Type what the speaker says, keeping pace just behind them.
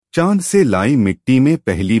चांद से लाई मिट्टी में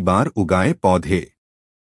पहली बार उगाए पौधे।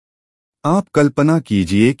 आप कल्पना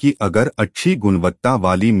कीजिए कि अगर अच्छी गुणवत्ता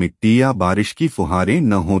वाली मिट्टी या बारिश की फुहारें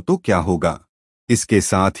न हो तो क्या होगा। इसके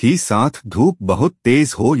साथ ही साथ धूप बहुत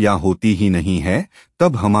तेज हो या होती ही नहीं है,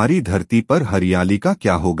 तब हमारी धरती पर हरियाली का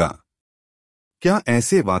क्या होगा। क्या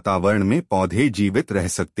ऐसे वातावरण में पौधे जीवित रह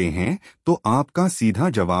सकते हैं? तो आपका सीधा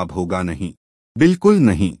जवाब होगा नहीं, बिल्कुल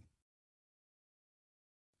नहीं।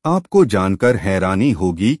 आपको जानकर हैरानी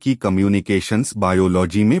होगी कि कम्युनिकेशंस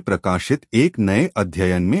बायोलॉजी में प्रकाशित एक नए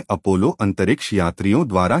अध्ययन में अपोलो अंतरिक्ष यात्रियों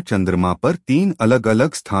द्वारा चंद्रमा पर 3 अलग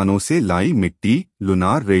अलग स्थानों से लाई मिट्टी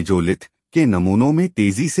लूनार रेजोलिथ के नमूनों में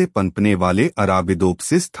तेजी से पनपने वाले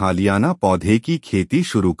अराबिडोप्सिस थालियाना पौधे की खेती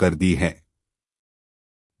शुरू कर दी है।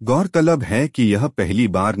 गौरतलब है कि यह पहली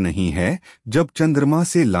बार नहीं है जब चंद्रमा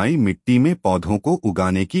से लाई मिट्टी में पौधों को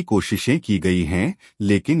उगाने की कोशिशें की गई हैं,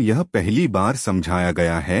 लेकिन यह पहली बार समझाया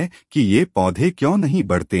गया है कि ये पौधे क्यों नहीं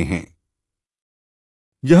बढ़ते हैं।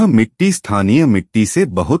 यह मिट्टी स्थानीय मिट्टी से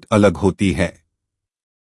बहुत अलग होती है।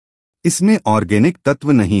 इसमें ऑर्गेनिक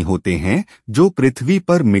तत्व नहीं होते हैं जो पृथ्वी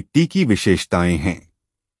पर मिट्टी की विशेषताएं हैं।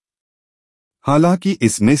 हालांकि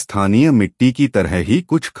इसमें स्थानीय मिट्टी की तरह ही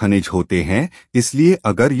कुछ खनिज होते हैं, इसलिए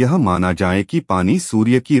अगर यह माना जाए कि पानी,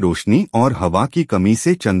 सूर्य की रोशनी और हवा की कमी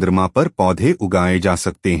से चंद्रमा पर पौधे उगाए जा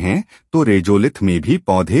सकते हैं, तो रेजोलिथ में भी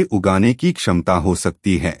पौधे उगाने की क्षमता हो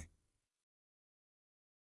सकती है।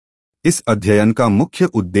 इस अध्ययन का मुख्य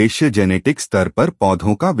उद्देश्य जेनेटिक स्तर पर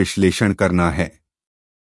पौधों का विश्लेषण करना है।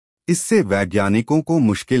 इससे वैज्ञानिकों को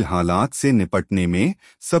मुश्किल हालात से निपटने में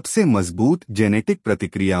सबसे मजबूत जेनेटिक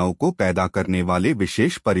प्रतिक्रियाओं को पैदा करने वाले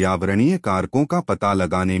विशेष पर्यावरणीय कारकों का पता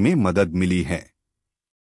लगाने में मदद मिली है।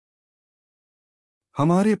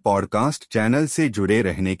 हमारे पॉडकास्ट चैनल से जुड़े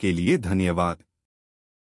रहने के लिए धन्यवाद।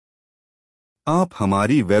 आप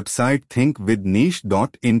हमारी वेबसाइट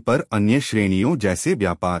thinkwithniche.in पर अन्य श्रेणियों जैसे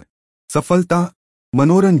व्यापार, सफलता,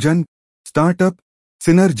 मनोरंजन, स्टार्टअप,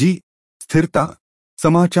 सिनर्जी, स्थिरता,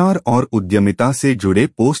 समाचार और उद्यमिता से जुड़े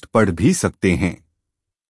पोस्ट पढ़ भी सकते हैं।